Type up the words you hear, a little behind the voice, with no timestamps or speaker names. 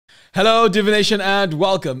Hello Divination and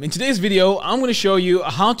welcome. In today's video, I'm going to show you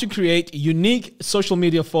how to create unique social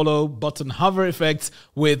media follow button hover effects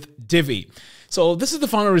with Divi. So this is the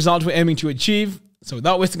final result we're aiming to achieve. So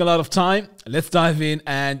without wasting a lot of time, let's dive in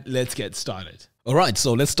and let's get started. All right,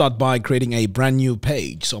 so let's start by creating a brand new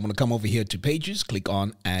page. So I'm going to come over here to pages, click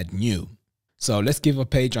on add new. So let's give a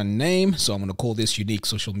page a name. So I'm going to call this unique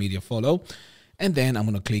social media follow. And then I'm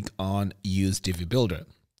going to click on use Divi builder.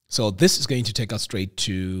 So this is going to take us straight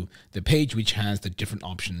to the page, which has the different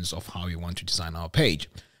options of how we want to design our page.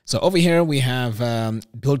 So over here, we have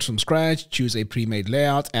build from scratch, choose a pre-made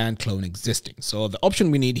layout, and clone existing. So the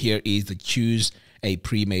option we need here is the choose a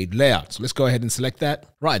pre-made layout. So let's go ahead and select that.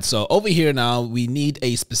 Right, so over here now, we need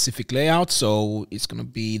a specific layout. So it's going to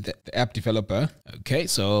be the app developer. Okay,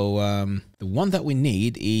 so the one that we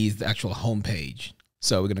need is the actual home page.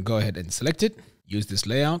 So we're going to go ahead and select it, use this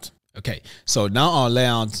layout. Okay, so now our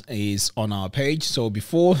layout is on our page. So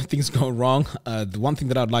before things go wrong, the one thing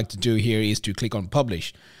that I'd like to do here is to click on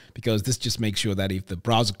publish, because this just makes sure that if the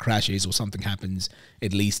browser crashes or something happens,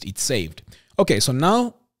 at least it's saved. Okay, so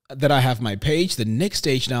now that I have my page, the next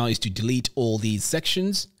stage now is to delete all these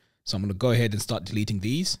sections. So I'm going to go ahead and start deleting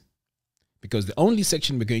these, because the only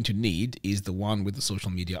section we're going to need is the one with the social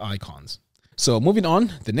media icons. So moving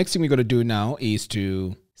on, the next thing we're going to do now is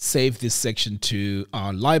to save this section to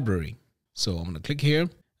our library. So I'm going to click here.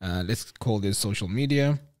 Let's call this social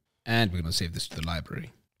media, and we're going to save this to the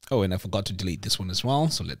library. Oh, and I forgot to delete this one as well.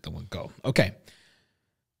 So let that one go. Okay.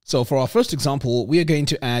 So for our first example, we are going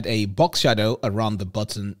to add a box shadow around the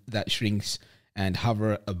button that shrinks and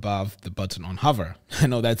hover above the button on hover. I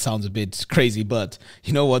know that sounds a bit crazy, but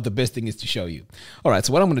you know what? The best thing is to show you. All right.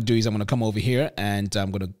 So what I'm going to do is I'm going to come over here and I'm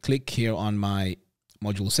going to click here on my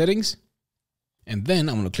module settings. And then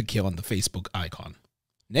I'm going to click here on the Facebook icon.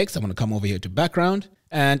 Next, I'm going to come over here to background,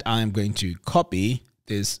 and I'm going to copy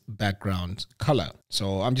this background color.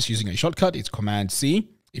 So I'm just using a shortcut. It's Command C.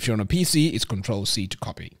 If you're on a PC, it's Control C to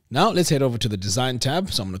copy. Now let's head over to the design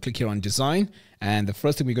tab. So I'm going to click here on design. And the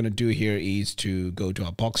first thing we're going to do here is to go to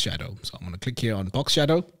our box shadow. So I'm going to click here on box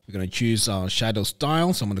shadow. We're going to choose our shadow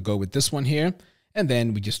style. So I'm going to go with this one here. And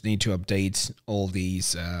then we just need to update all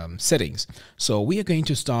these settings. So we are going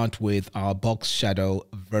to start with our box shadow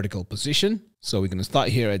vertical position. So we're going to start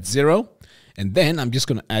here at 0. And then I'm just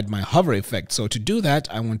going to add my hover effect. So to do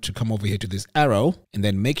that, I want to come over here to this arrow and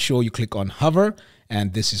then make sure you click on hover.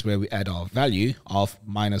 And this is where we add our value of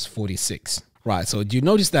 -46. Right. So do you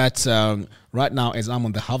notice that right now, as I'm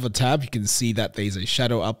on the hover tab, you can see that there's a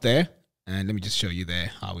shadow up there. And let me just show you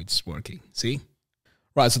there how it's working. See?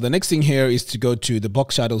 Right, so the next thing here is to go to the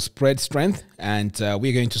box shadow spread strength, and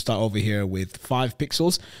we're going to start over here with 5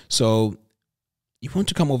 pixels. So you want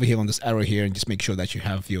to come over here on this arrow here and just make sure that you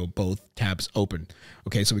have your both tabs open.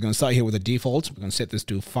 Okay, so we're going to start here with the default. We're going to set this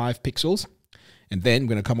to 5 pixels, and then we're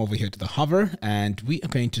going to come over here to the hover, and we are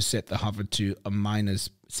going to set the hover to a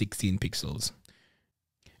 -16 pixels.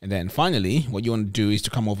 And then finally, what you want to do is to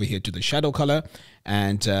come over here to the shadow color,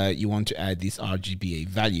 and you want to add this RGBA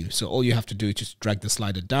value. So all you have to do is just drag the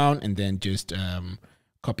slider down and then just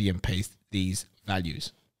copy and paste these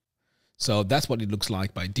values. So that's what it looks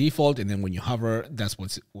like by default. And then when you hover, that's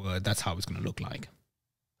how it's going to look like.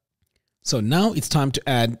 So now it's time to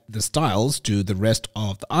add the styles to the rest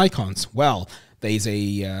of the icons. Well, there is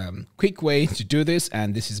a quick way to do this,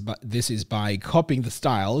 and this is by copying the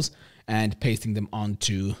styles and pasting them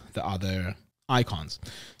onto the other icons.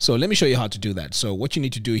 So let me show you how to do that. So what you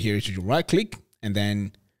need to do here is to right click and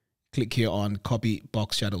then click here on copy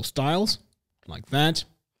box shadow styles like that.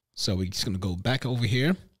 So we're just going to go back over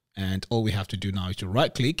here, and all we have to do now is to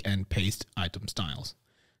right click and paste item styles.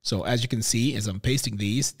 So as you can see, as I'm pasting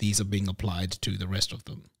these are being applied to the rest of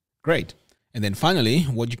them. Great. And then finally,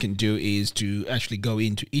 what you can do is to actually go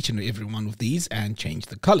into each and every one of these and change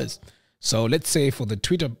the colors. So let's say for the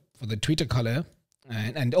Twitter color,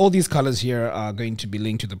 and all these colors here are going to be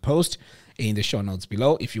linked to the post in the show notes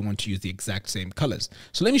below if you want to use the exact same colors.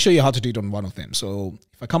 So let me show you how to do it on one of them. So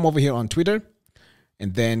if I come over here on Twitter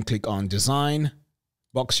and then click on design,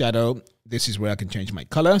 box shadow, this is where I can change my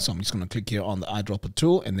color. So I'm just going to click here on the eyedropper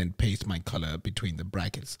tool and then paste my color between the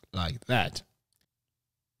brackets like that.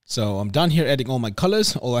 So I'm done here adding all my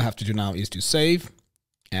colors. All I have to do now is to save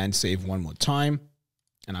and save one more time.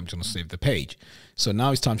 And I'm going to save the page. So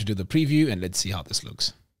now it's time to do the preview, and let's see how this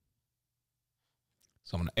looks.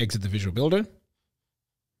 So I'm going to exit the Visual Builder.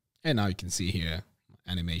 And now you can see here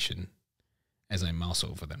animation as I mouse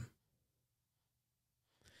over them.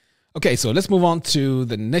 Okay, so let's move on to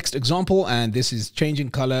the next example, and this is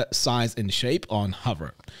changing color, size, and shape on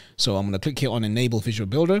hover. So I'm going to click here on Enable Visual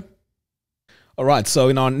Builder. All right, so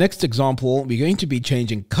in our next example, we're going to be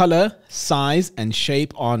changing color, size, and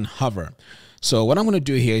shape on hover. So what I'm going to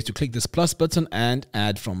do here is to click this plus button and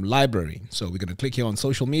add from library. So we're going to click here on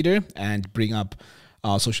social media and bring up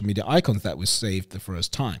our social media icons that we saved the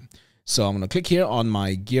first time. So I'm going to click here on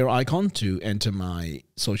my gear icon to enter my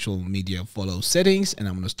social media follow settings, and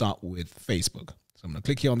I'm going to start with Facebook. So I'm going to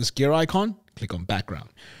click here on this gear icon, click on background.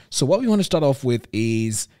 So what we want to start off with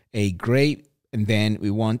is a gray, and then we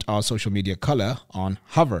want our social media color on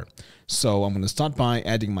hover. So I'm going to start by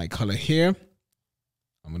adding my color here.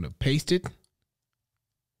 I'm going to paste it.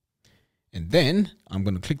 And then I'm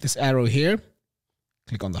going to click this arrow here,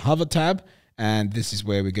 click on the hover tab, and this is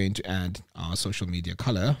where we're going to add our social media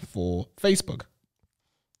color for Facebook.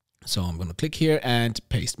 So I'm going to click here and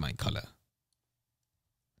paste my color.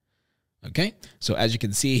 Okay, so as you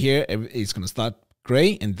can see here, it's going to start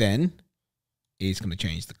gray and then it's going to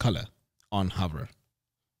change the color on hover.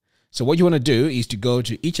 So what you want to do is to go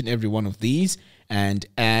to each and every one of these and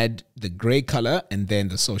add the gray color and then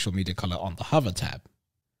the social media color on the hover tab.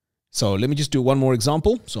 So let me just do one more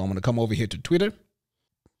example. So I'm going to come over here to Twitter.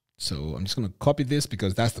 So I'm just going to copy this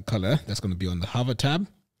because that's the color that's going to be on the hover tab.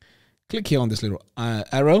 Click here on this little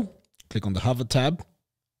arrow, click on the hover tab,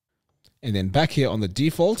 and then back here on the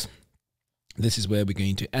default, this is where we're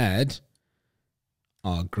going to add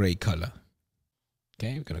our gray color.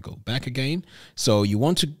 Okay, we're going to go back again. So you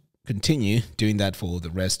want to continue doing that for the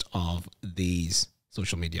rest of these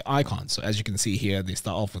social media icons. So as you can see here, they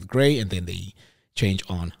start off with gray and then they change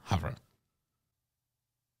on hover.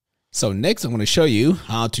 So next, I'm going to show you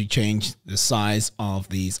how to change the size of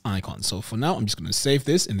these icons. So for now, I'm just going to save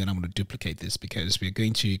this and then I'm going to duplicate this because we're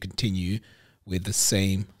going to continue with the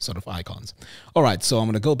same sort of icons. All right, so I'm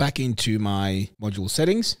going to go back into my module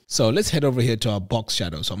settings. So let's head over here to our box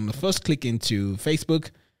shadow. So I'm going to first click into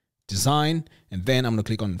Facebook, design, and then I'm going to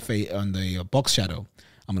click on the box shadow.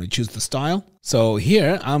 I'm going to choose the style. So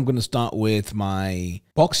here I'm going to start with my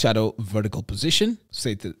box shadow vertical position.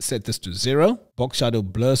 Set this to 0. Box shadow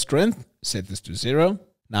blur strength. Set this to 0.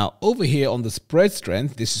 Now over here on the spread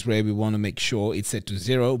strength, this is where we want to make sure it's set to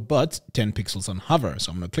 0, but 10 pixels on hover. So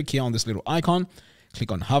I'm going to click here on this little icon,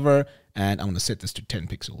 click on hover, and I'm going to set this to 10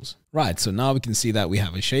 pixels. Right, so now we can see that we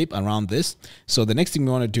have a shape around this. So the next thing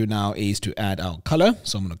we want to do now is to add our color.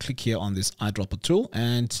 So I'm going to click here on this eyedropper tool,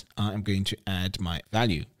 and I'm going to add my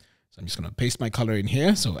value. So I'm just going to paste my color in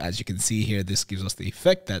here. So as you can see here, this gives us the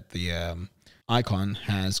effect that the icon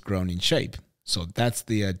has grown in shape. So that's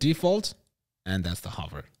the default, and that's the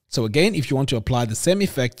hover. So again, if you want to apply the same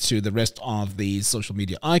effect to the rest of these social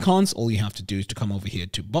media icons, all you have to do is to come over here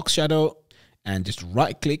to box shadow and just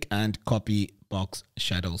right click and copy box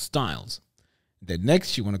shadow styles. Then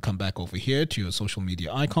next, you want to come back over here to your social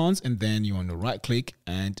media icons, and then you want to right click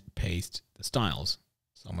and paste the styles.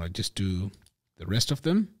 So I'm going to just do the rest of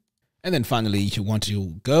them. And then finally, you want to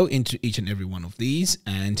go into each and every one of these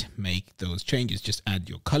and make those changes. Just add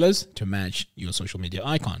your colors to match your social media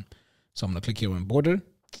icon. So I'm going to click here on border.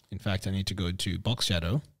 In fact, I need to go to box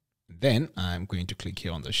shadow. Then I'm going to click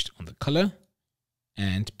here on the color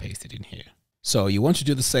and paste it in here. So you want to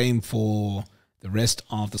do the same for the rest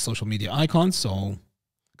of the social media icons. So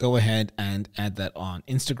go ahead and add that on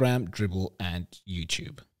Instagram, Dribble, and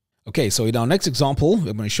YouTube. Okay, so in our next example,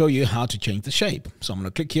 we're going to show you how to change the shape. So I'm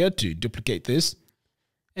going to click here to duplicate this.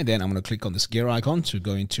 And then I'm going to click on this gear icon to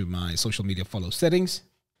go into my social media follow settings.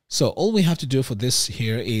 So all we have to do for this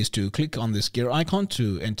here is to click on this gear icon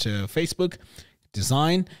to enter Facebook,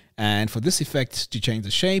 design. And for this effect to change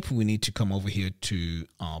the shape, we need to come over here to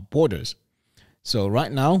our borders. So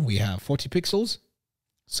right now we have 40 pixels.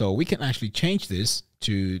 So we can actually change this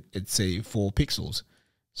to, let's say, 4 pixels.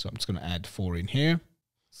 So I'm just going to add 4 in here.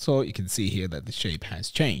 So you can see here that the shape has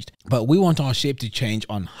changed. But we want our shape to change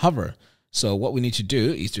on hover. So what we need to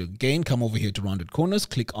do is to again come over here to rounded corners,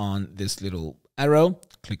 click on this little arrow,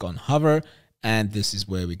 click on hover, and this is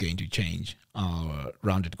where we're going to change our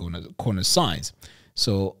rounded corner size.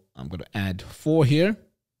 So I'm going to add 4 here.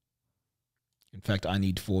 In fact, I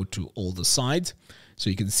need 4 to all the sides. So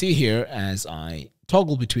you can see here as I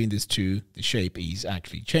toggle between these two, the shape is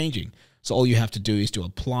actually changing. So all you have to do is to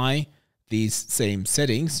apply these same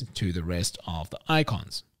settings to the rest of the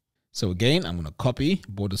icons. So again, I'm going to copy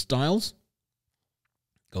border styles,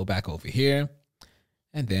 go back over here,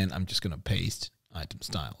 and then I'm just going to paste item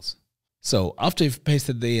styles. So after you've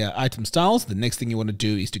pasted the item styles, the next thing you want to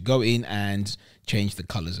do is to go in and change the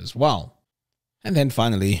colors as well. And then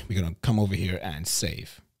finally, we're going to come over here and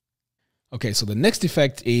save. Okay, so the next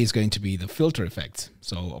effect is going to be the filter effect.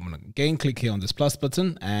 So I'm going to again click here on this plus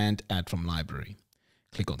button and add from library.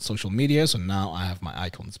 Click on social media. So now I have my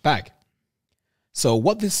icons back. So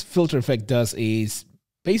what this filter effect does is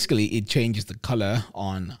basically it changes the color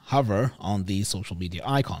on hover on these social media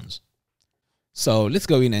icons. So let's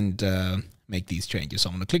go in and make these changes. So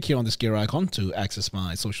I'm going to click here on this gear icon to access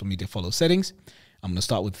my social media follow settings. I'm going to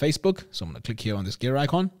start with Facebook. So I'm going to click here on this gear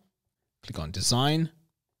icon, click on design,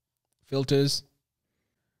 filters.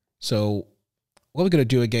 So what we're going to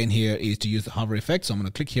do again here is to use the hover effect. So I'm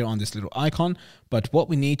going to click here on this little icon. But what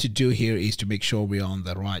we need to do here is to make sure we're on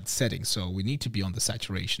the right settings. So we need to be on the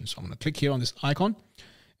saturation. So I'm going to click here on this icon.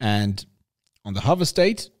 And on the hover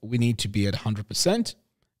state, we need to be at 100%.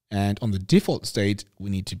 And on the default state, we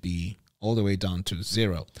need to be all the way down to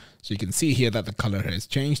 0. So you can see here that the color has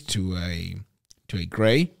changed to a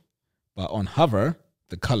gray. But on hover,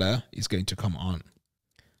 the color is going to come on.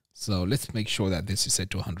 So let's make sure that this is set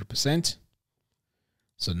to 100%.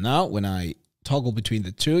 So now when I toggle between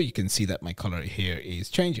the two, you can see that my color here is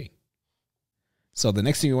changing. So the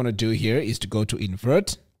next thing we want to do here is to go to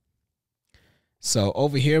invert. So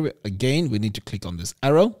over here, again, we need to click on this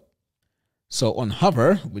arrow. So on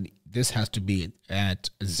hover, this has to be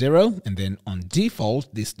at 0. And then on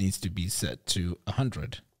default, this needs to be set to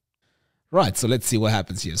 100. Right, so let's see what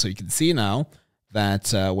happens here. So you can see now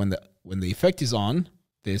that when the effect is on,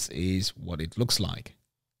 this is what it looks like.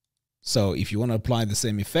 So if you want to apply the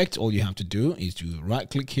same effect, all you have to do is to right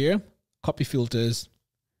click here, copy filters,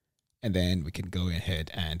 and then we can go ahead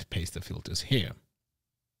and paste the filters here.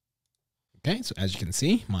 Okay, so as you can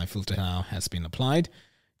see, my filter now has been applied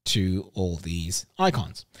to all these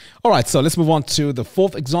icons. All right, so let's move on to the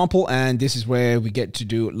fourth example, and this is where we get to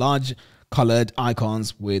do large colored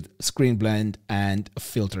icons with screen blend and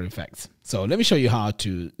filter effects. So let me show you how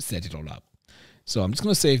to set it all up. So I'm just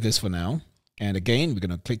going to save this for now. And again, we're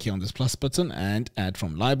going to click here on this plus button and add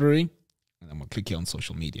from library. And I'm going to click here on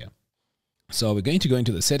social media. So we're going to go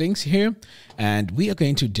into the settings here, and we are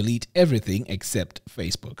going to delete everything except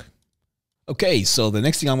Facebook. Okay, so the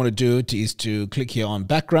next thing I'm going to do is to click here on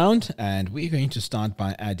background, and we're going to start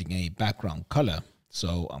by adding a background color.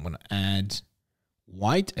 So I'm going to add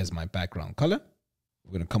white as my background color.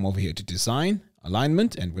 We're going to come over here to design,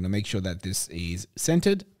 alignment, and we're going to make sure that this is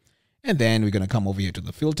centered. And then we're going to come over here to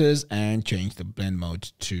the filters and change the blend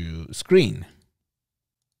mode to screen.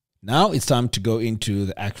 Now it's time to go into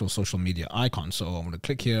the actual social media icon. So I'm going to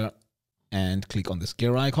click here and click on this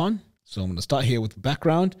gear icon. So I'm going to start here with the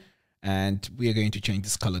background, and we are going to change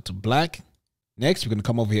this color to black. Next, we're going to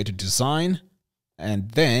come over here to design, and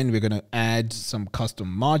then we're going to add some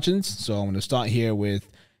custom margins. So I'm going to start here with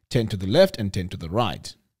 10 to the left and 10 to the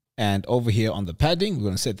right. And over here on the padding, we're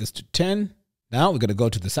going to set this to 10. Now we're going to go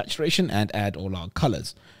to the saturation and add all our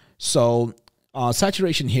colors. So our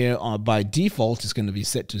saturation here by default is going to be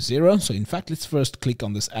set to 0. So in fact, let's first click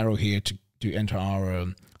on this arrow here to enter our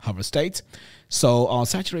hover state. So our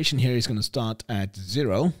saturation here is going to start at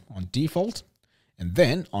 0 on default. And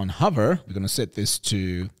then on hover, we're going to set this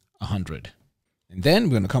to 100. And then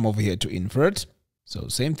we're going to come over here to invert. So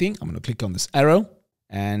same thing, I'm going to click on this arrow,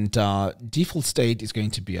 and default state is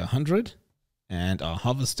going to be 100. And our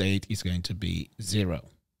hover state is going to be 0.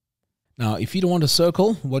 Now, if you don't want a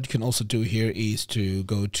circle, what you can also do here is to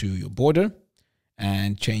go to your border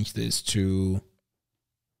and change this to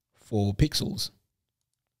 4 pixels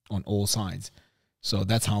on all sides. So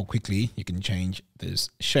that's how quickly you can change this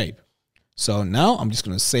shape. So now I'm just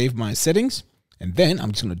going to save my settings, and then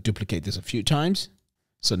I'm just going to duplicate this a few times.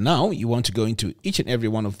 So now you want to go into each and every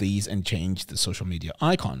one of these and change the social media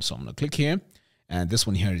icon. So I'm going to click here. And this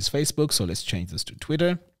one here is Facebook. So let's change this to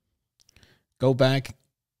Twitter. Go back,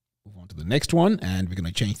 move on to the next one. And we're going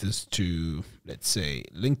to change this to, let's say,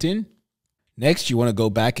 LinkedIn. Next, you want to go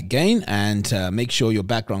back again and make sure your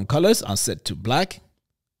background colors are set to black.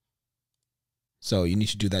 So you need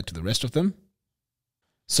to do that to the rest of them.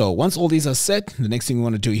 So once all these are set, the next thing we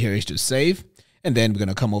want to do here is to save. And then we're going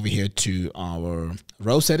to come over here to our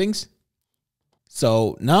row settings.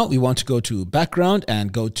 So now we want to go to background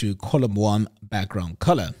and go to column 1 background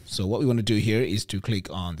color. So what we want to do here is to click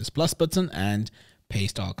on this plus button and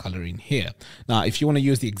paste our color in here. Now, if you want to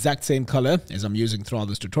use the exact same color as I'm using throughout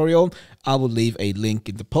this tutorial, I will leave a link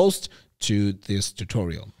in the post to this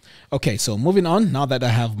tutorial. Okay, so moving on, now that I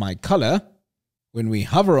have my color, when we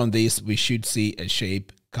hover on this, we should see a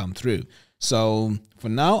shape come through. So for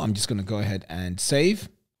now, I'm just going to go ahead and save.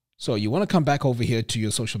 So you want to come back over here to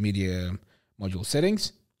your social media module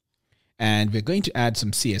settings, and we're going to add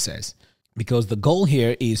some CSS because the goal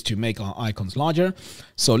here is to make our icons larger.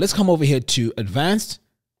 So let's come over here to advanced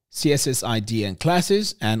CSS ID and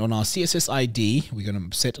classes, and on our CSS ID we're going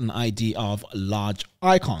to set an ID of large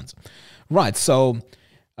icons. Right, so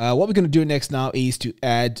What we're going to do next now is to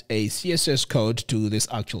add a CSS code to this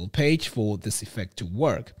actual page for this effect to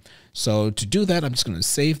work. So to do that, I'm just going to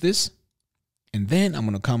save this. And then I'm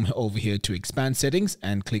going to come over here to expand settings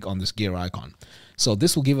and click on this gear icon. So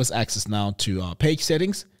this will give us access now to our page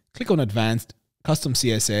settings. Click on advanced, custom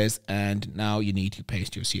CSS, and now you need to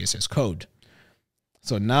paste your CSS code.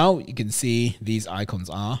 So now you can see these icons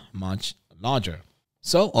are much larger.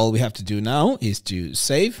 So all we have to do now is to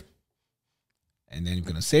save. And then we're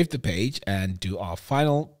going to save the page and do our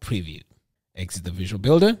final preview. Exit the Visual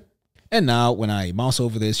Builder. And now when I mouse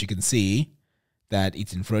over this, you can see that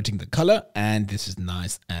it's inverting the color, and this is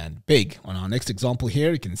nice and big. On our next example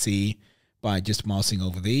here, you can see by just mousing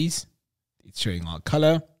over these, it's showing our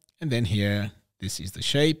color. And then here, this is the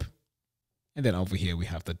shape. And then over here, we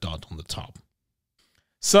have the dot on the top.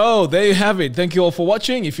 So there you have it. Thank you all for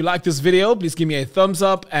watching. If you like this video, please give me a thumbs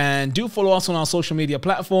up and do follow us on our social media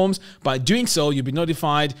platforms. By doing so, you'll be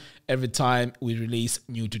notified every time we release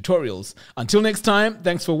new tutorials. Until next time,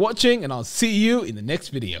 thanks for watching, and I'll see you in the next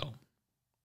video.